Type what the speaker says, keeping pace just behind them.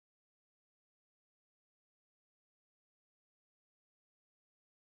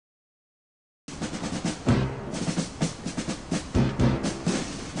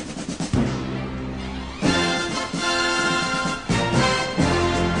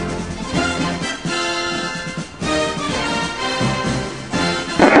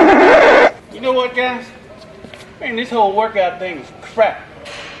Man, this whole workout thing is crap.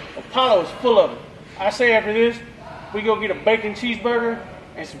 Apollo is full of it. I say after this, we go get a bacon cheeseburger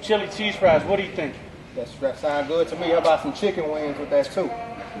and some chili cheese fries. What do you think? That sounds good to me. How about some chicken wings with that too?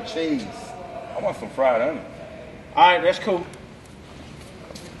 Some cheese. I want some fried onions. All right, that's cool.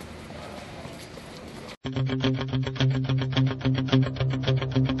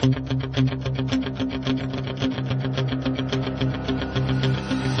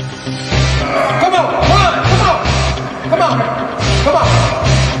 Come on, one, come on, come on, come on.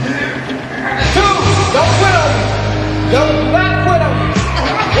 Two, don't quit on me. Don't not quit on me.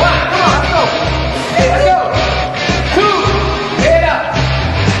 One, come on, let's go. Hey, let's go. Two, head up.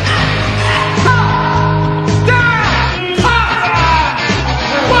 Up, down, up.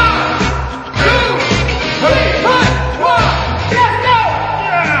 1, 2, 3, push. 1, let's go.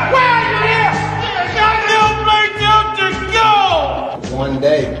 Where are you here? Got no place else to go. One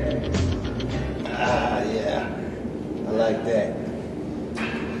day. Yeah, I like that.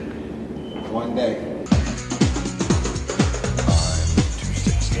 One day.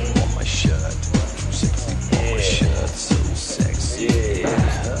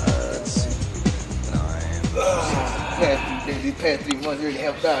 These past 3 months really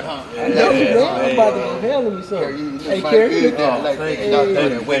helped out, huh? I know, man. I'm about to go handle me something. Hey, Kerry.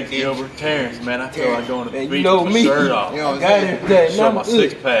 Thank Gilbert. Terrence, man, I feel like going to the beach know with my me. shirt off. I got everything. Show my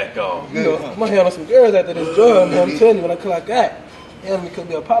six-pack off. You know, I'm gonna handle some girls after this job, man. I'm telling you, when I clock out, handle me because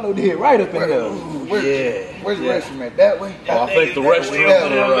the Apollo did right up in here. Where's the restroom at? That way? Oh, I think the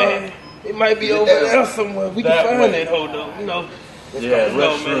restroom. It might be over there somewhere. We can find it. Hold on, you know. Yeah,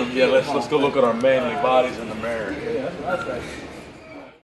 restroom. Yeah, let's go look at our manly bodies in the mirror. Yeah, that's what I say.